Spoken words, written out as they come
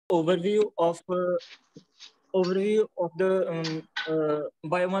overview of the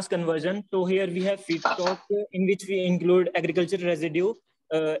biomass conversion. So here we have feedstock in which we include agricultural residue,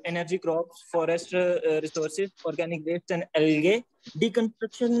 energy crops, forest resources, organic waste, and algae.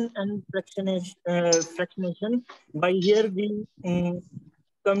 Deconstruction and fractionation. By here we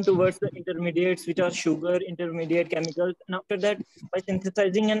come towards the intermediates, which are sugar, intermediate chemicals, and after that, by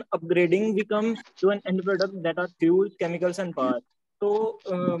synthesizing and upgrading, we come to an end product that are fuels, chemicals, and power. So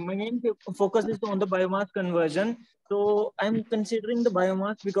my main focus is on the biomass conversion. So I'm considering the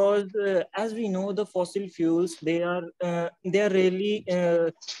biomass because, as we know, the fossil fuels they are really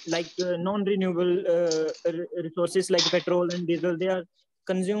non-renewable resources like petrol and diesel. They are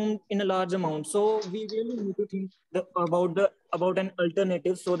consumed in a large amount. So we really need to think about an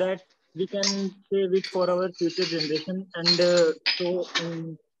alternative so that we can save it for our future generation. And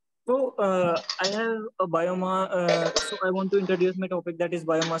I have a biomass. So I want to introduce my topic, that is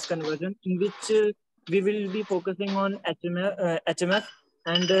biomass conversion, in which we will be focusing on HMF,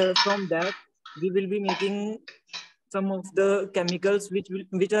 and from that we will be making some of the chemicals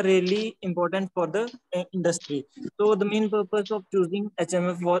which are really important for the industry. So the main purpose of choosing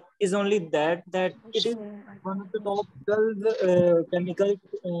HMF is only that it is one of the top 12 chemicals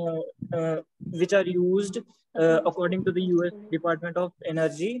which are used according to the US Department of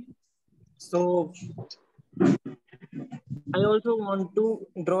Energy. So I also want to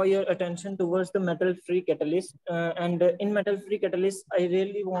draw your attention towards the metal-free catalyst. And in metal-free catalyst, I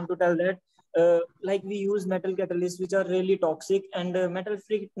really want to tell that like we use metal catalysts which are really toxic, and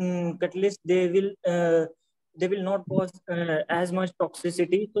metal-free catalysts, they will not cause as much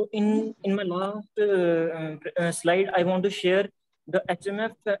toxicity. So in my last slide, I want to share the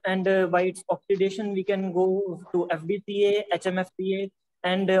HMF, and by its oxidation, we can go to FDCA, HMFCA,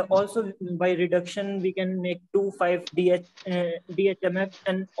 and also by reduction we can make 2,5-DH, DHMF,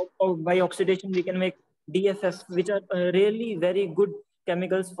 and by oxidation we can make DFF, which are really very good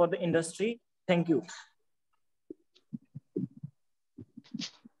chemicals for the industry. Thank you.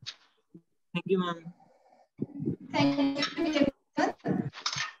 Thank you, ma'am. Thank you. Now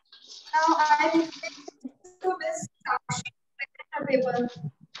I will to Miss Sakshi present her paper.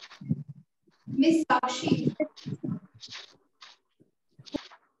 Miss Sakshi.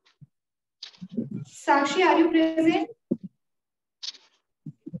 Sakshi, are you present?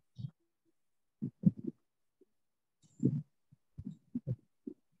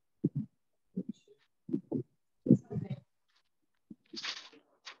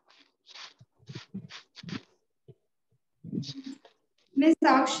 Miss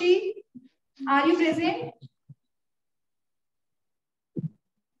Sakshi, are you present?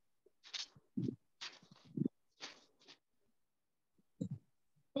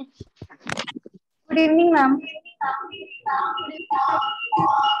 Good evening, ma'am.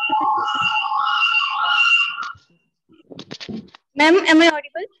 Ma'am, am I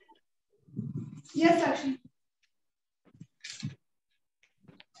audible? Yes, Sakshi.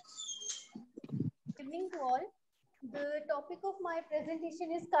 Good evening to all. The topic of my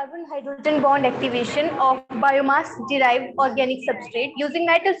presentation is carbon-hydrogen bond activation of biomass-derived organic substrate using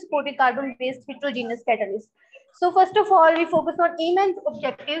nitrogen-supported carbon-based heterogeneous catalyst. So first of all, we focus on aim and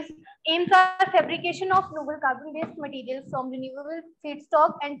objectives. Aims are fabrication of novel carbon-based materials from renewable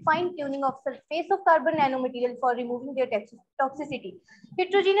feedstock and fine-tuning of surface of carbon nanomaterial for removing their toxicity.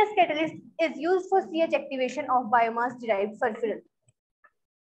 Heterogeneous catalyst is used for CH activation of biomass-derived sulfuril.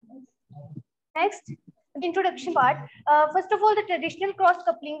 Next, the introduction part. First of all, the traditional cross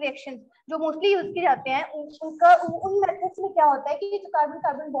coupling reactions जो mostly use किए जाते हैं उन methods में क्या होता है कि जो कार्बन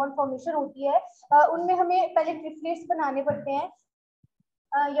कार्बन बॉन्ड फॉर्मेशन होती है उनमें हमें पहले ट्रिप्लेट्स बनाने पड़ते हैं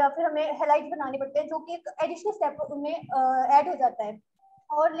या फिर हमें हैलाइड्स बनाने पड़ते हैं जो कि एक एडिशनल स्टेप उनमें ऐड हो जाता है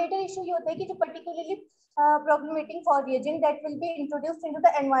और लेटर इशू ये होता है कि जो particularly problematic for reagent that will be introduced into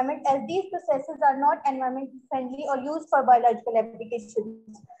the environment as these processes are not environment friendly or used for biological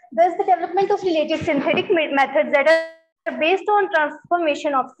applications. Thus, the development of related synthetic methods that are based on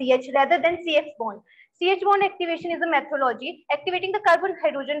transformation of CH rather than CX bond. CH bond activation is a methodology activating the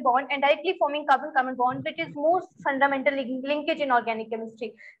carbon-hydrogen bond and directly forming carbon-carbon bond, which is most fundamental linkage in organic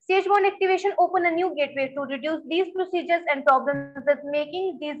chemistry. CH bond activation open a new gateway to reduce these procedures and problems, thus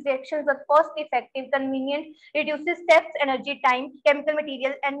making these reactions a cost-effective, convenient, reduces steps, energy, time, chemical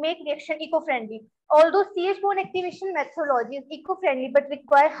material, and make reaction eco-friendly. Although CH bond activation methodology is eco-friendly but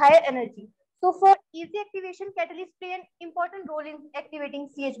require higher energy. So for easy activation, catalysts play an important role in activating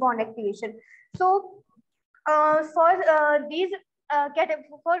CH bond activation. So for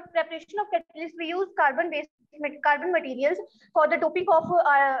preparation of catalysts, we use carbon materials for the doping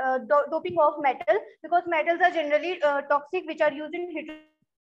of metal, because metals are generally toxic, which are used in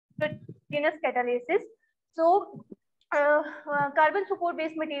heterogeneous catalysis. So carbon support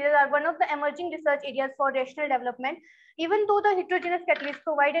based materials are one of the emerging research areas for rational development. Even though the heterogeneous catalysts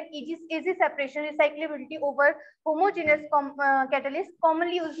provide an easy separation, recyclability over homogeneous catalysts,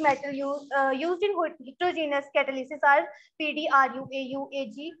 commonly used metal used in heterogeneous catalysis are PD, RU, AU,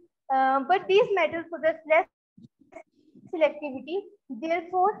 AG. But these metals possess less selectivity.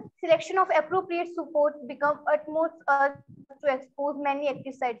 Therefore, selection of appropriate supports become utmost to expose many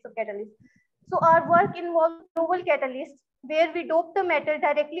active sites of catalysts. So our work involves novel catalysts where we dope the metal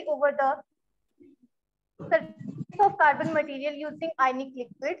directly over the surface of carbon material using ionic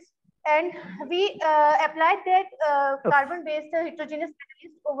liquids, and we applied that carbon-based heterogeneous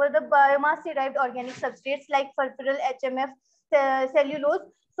catalyst over the biomass-derived organic substrates like furfural, HMF, cellulose,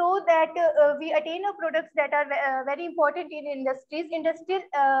 so that we attain a products that are very important in industrial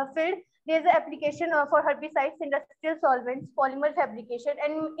field. There's an application for herbicides, industrial solvents, polymer fabrication,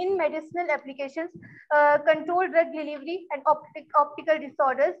 and in medicinal applications, controlled drug delivery and optical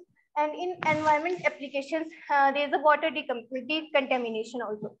disorders. And in environment applications, there's a water decontamination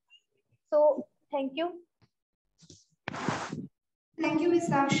also. So thank you. Thank you, Ms.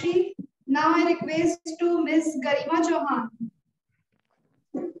 Sakshi. Now I request to Ms. Garima Chauhan.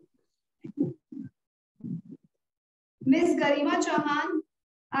 Ms. Garima Chauhan,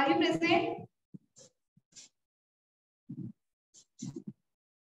 are you present?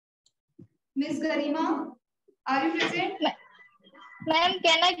 Ms. Garima, are you present? Ma'am,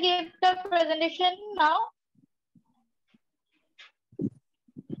 can I give the presentation now?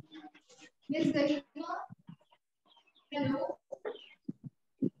 Ms. Garima, hello.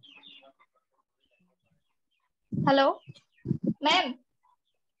 Hello, ma'am.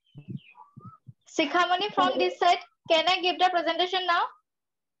 Sikhamani from this side. Can I give the presentation now?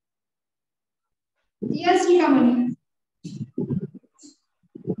 Yes, Shikamani.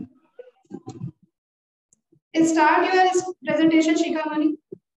 Start your presentation, Shikamani.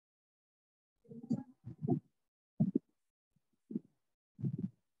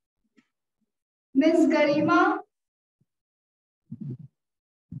 Ms. Garima.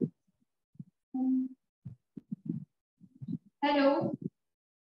 Hello.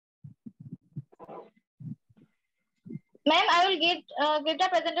 Ma'am, I will give the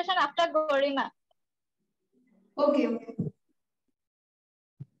presentation after Gorima. Okay, okay.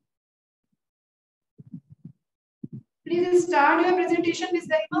 Please start your presentation, Ms.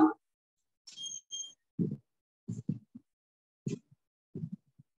 Garima.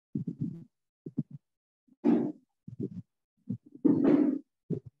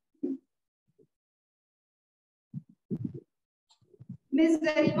 Ms.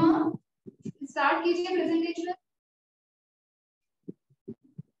 Garima, start कीजिए presentation.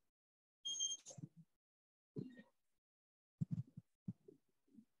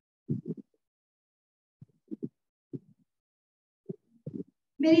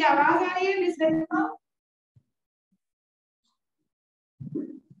 मेरी आवाज आ रही है miss गरिमा?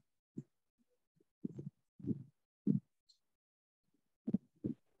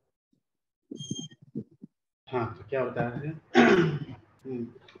 हाँ, तो क्या बता रहे थे?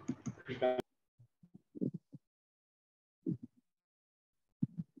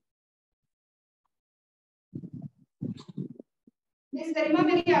 मिस गरिमा,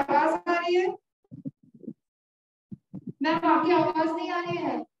 मेरी आवाज आ रही है? मैम, आपकी आवाज नहीं आ रही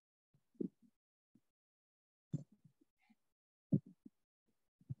है।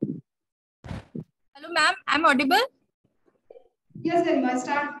 Hello, ma'am. I'm audible? Yes, Garima,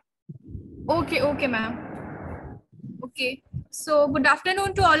 start. Okay, ma'am. Okay. So, good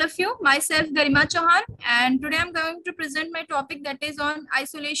afternoon to all of you. Myself, Garima Chauhan, and today I'm going to present my topic that is on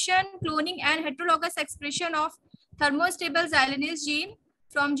isolation, cloning, and heterologous expression of thermostable xylanase gene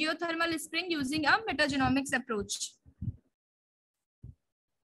from geothermal spring using a metagenomics approach.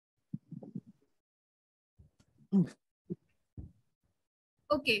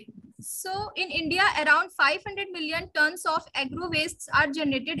 Okay. So in India, around 500 million tons of agro wastes are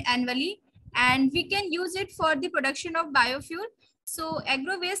generated annually, and we can use it for the production of biofuel. So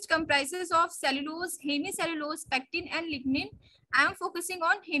agro waste comprises of cellulose, hemicellulose, pectin, and lignin. I am focusing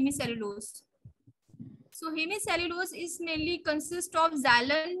on hemicellulose. So hemicellulose is mainly consists of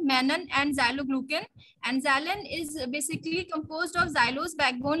xylan, mannan, and xyloglucan. And xylan is basically composed of xylose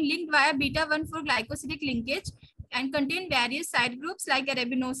backbone linked via beta-1,4 glycosidic linkage, and contain various side groups like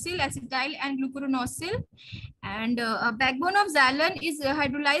arabinosyl, acetyl, and glucuronosyl. And a backbone of xylan is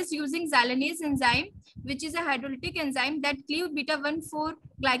hydrolyzed using xylanase enzyme, which is a hydrolytic enzyme that cleave beta-1,4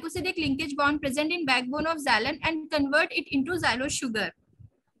 glycosidic linkage bond present in backbone of xylan and convert it into xylose sugar.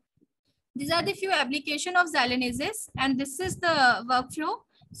 These are the few applications of xylanases, and this is the workflow.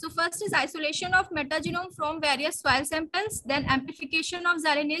 So first is isolation of metagenome from various soil samples, then amplification of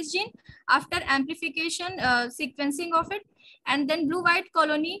xylanase gene. After amplification, sequencing of it, and then blue-white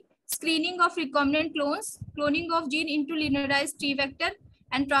colony, screening of recombinant clones, cloning of gene into linearized T vector,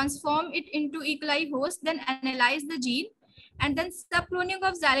 and transform it into E. coli host, then analyze the gene, and then subcloning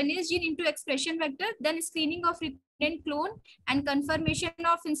of xylanase gene into expression vector, then screening of recombinant clone, and confirmation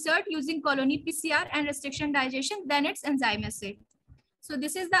of insert using colony PCR and restriction digestion, then its enzyme assay. So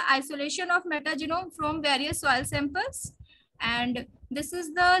this is the isolation of metagenome from various soil samples. And this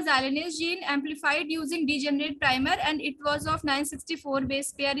is the xylanase gene amplified using degenerate primer, and it was of 964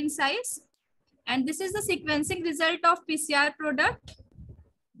 base pair in size. And this is the sequencing result of PCR product.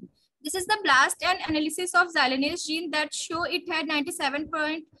 This is the blast and analysis of xylanase gene that show it had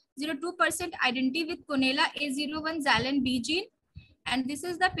 97.02% identity with Conella A01 xylan B gene. And this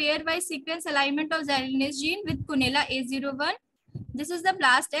is the pairwise sequence alignment of xylanase gene with Conella A01. This is the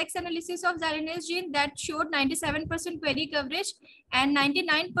blast X analysis of xylanase gene that showed 97% query coverage and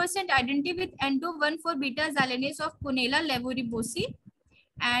 99% identity with endo-1,4 beta xylanase of Conella levoribosci.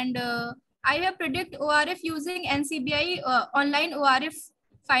 And I have predict ORF using NCBI online ORF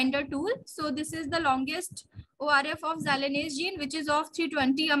finder tool. So this is the longest ORF of xylanase gene, which is of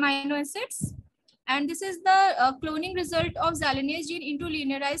 320 amino acids. And this is the cloning result of xylanase gene into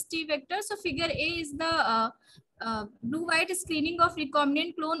linearized T vector. So figure A is the blue-white screening of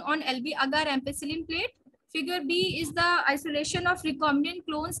recombinant clone on LB agar ampicillin plate. Figure B is the isolation of recombinant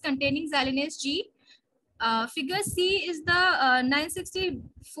clones containing xylanase G. Figure C is the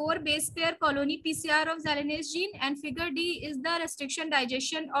 964 base pair colony PCR of xylanase gene, and figure D is the restriction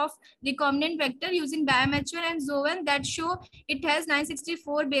digestion of recombinant vector using diameter and zoan that show it has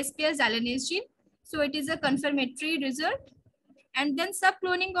 964 base pair xylanase gene. So it is a confirmatory result. And then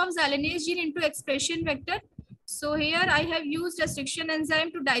subcloning of xylanase gene into expression vector. So here I have used restriction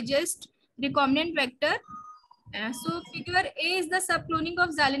enzyme to digest recombinant vector. So figure A is the subcloning of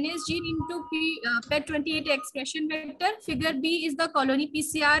xylanase gene into PET28 expression vector. Figure B is the colony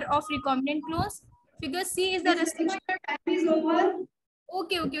PCR of recombinant clones. Figure C is the restriction. Time is over.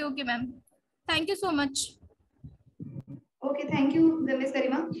 Okay, ma'am. Thank you so much. Okay, thank you, Ms.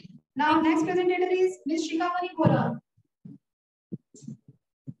 Garima. Now, next presenter is Ms. Shikamani Bora.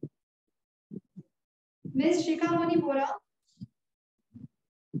 Ms. Shikamani Bora.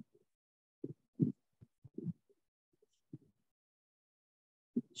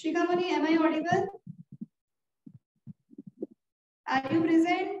 Shikamani, am I audible? Are you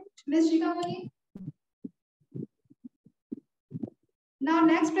present, Ms. Shikamani? Now,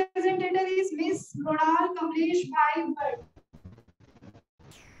 next presenter is Ms. Rodal Kamlesh Bhai Bhatt.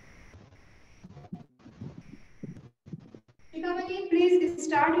 Shikamani, please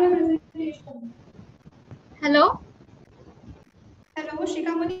start your presentation. Hello. Hello,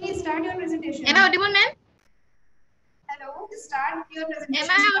 Shikamani, start your presentation. Am I audible, ma'am? Hello, start your presentation.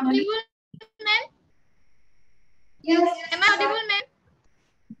 Am I audible, ma'am? Yes. Am I audible, ma'am?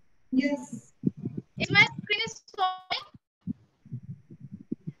 Yes. Is my screen is showing?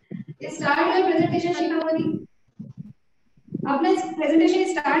 Start your presentation, Shikamani. अपना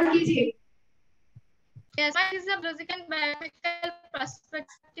presentation start कीजिए. Yes, what is the logical and biological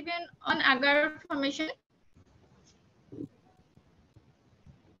perspective on agar formation?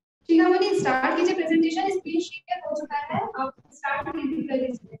 Shikhamani start कीजिए presentation. Screen share हो चुका है. अब start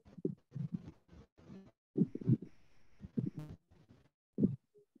कीजिए.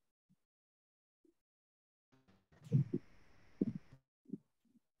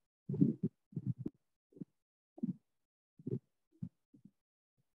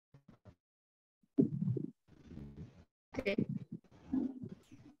 Okay.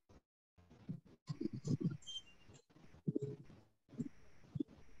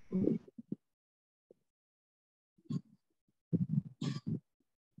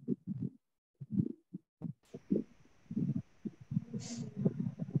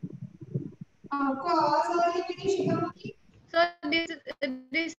 आपको आवाज आ रही है मेरी शिखामणि? So this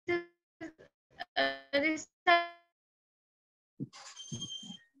is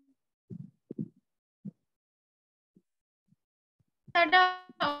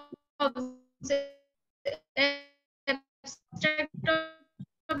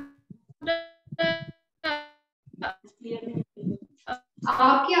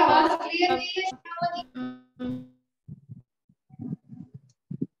आपकी आवाज क्लियर नहीं है शिखामणि.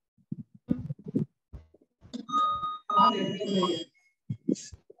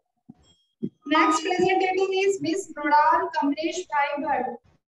 Next presenter is Miss Rodal Kamlesh Bhai Bhatt.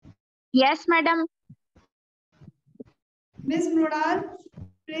 Yes, madam. Miss Rodal,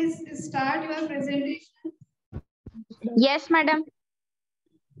 please start your presentation. Yes, madam.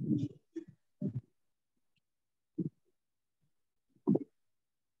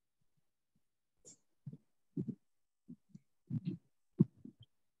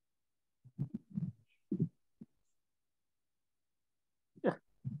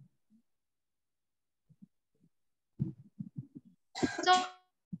 So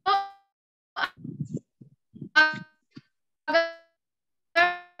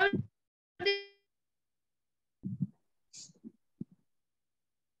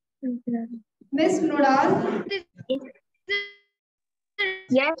Miss Nodal,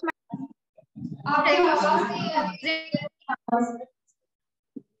 Yes, ma'am. आपकी आवाज नहीं आ रही है।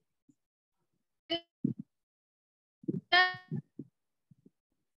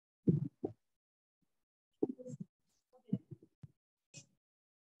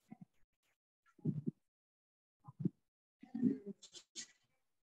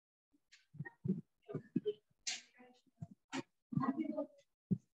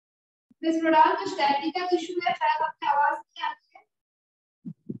 मिस नोडाल कुछ टेक्निकल इशू है, शायद आपकी आवाज नहीं आ रही है।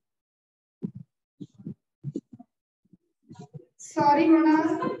 सॉरी नोडाल।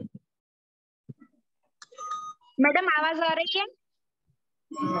 मैडम आवाज आ रही है?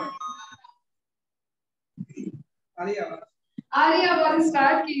 आ रही आवाज,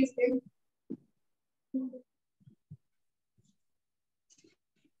 स्टार्ट कीजिए।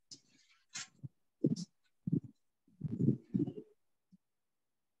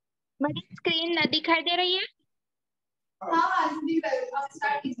 मैडम स्क्रीन दिखाई दे रही है? हाँ दिख रहा है, आप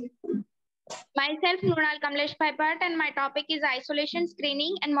स्टार्ट कीजिए। Myself, Nunal Kamlesh Pipert, and my topic is isolation,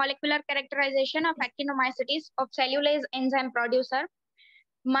 screening, and molecular characterization of actinomycetes of cellulase enzyme producer.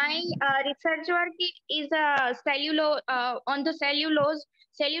 My research work is on the cellulose.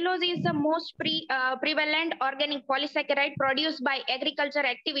 Cellulose is the most prevalent organic polysaccharide produced by agriculture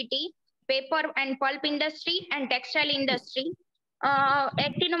activity, paper and pulp industry, and textile industry.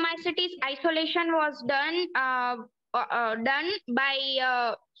 Actinomycetes isolation was done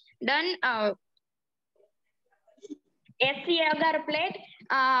SC agar plate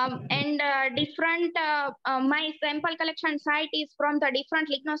and different my sample collection site is from the different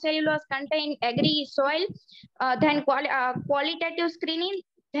lignocellulose contain agri soil, then qualitative screening,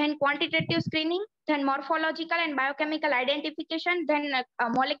 then quantitative screening, then morphological and biochemical identification, then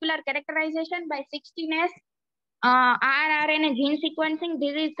molecular characterization by 16S, rRNA gene sequencing.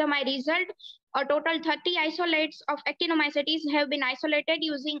 This is my result. A total 30 isolates of actinomycetes have been isolated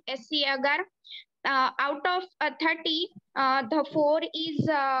using SC agar. Out of 30, the 4 is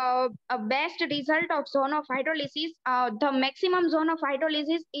a best result of zone of hydrolysis. The maximum zone of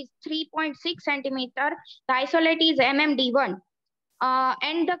hydrolysis is 3.6 centimeter. The isolate is MMD1.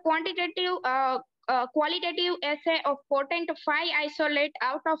 And the qualitative assay of potent 5 isolate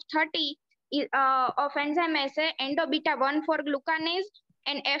out of 30 is, of enzyme assay endo-beta 1 for glucanase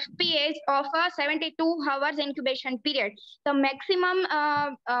and FPS of a 72 hours incubation period. The maximum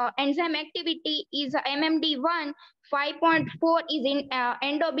enzyme activity is MMD1, 5.4 is in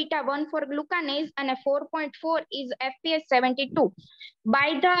endo-beta 1 for glucanase, and a 4.4 is FPS 72.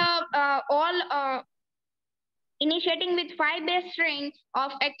 By the all initiating with 5 base strain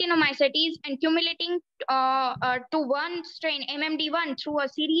of actinomycetes and accumulating to one strain MMD1 through a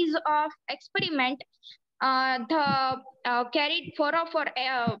series of experiment, the carried for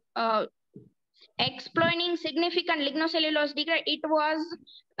exploiting significant lignocellulose degrade. It was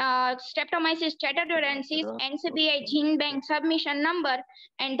Streptomyces chattatorensis NCBI gene bank submission number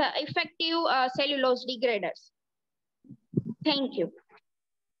and the effective cellulose degraders. Thank you.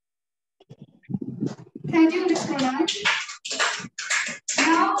 Thank you, Ms. Nodal.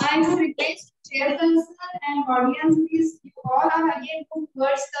 Now I would request chairperson and audience, please, you all are again move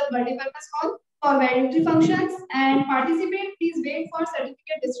towards the multipurpose hall for validatory functions and participate. Please wait for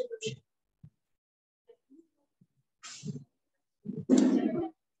certificate distribution.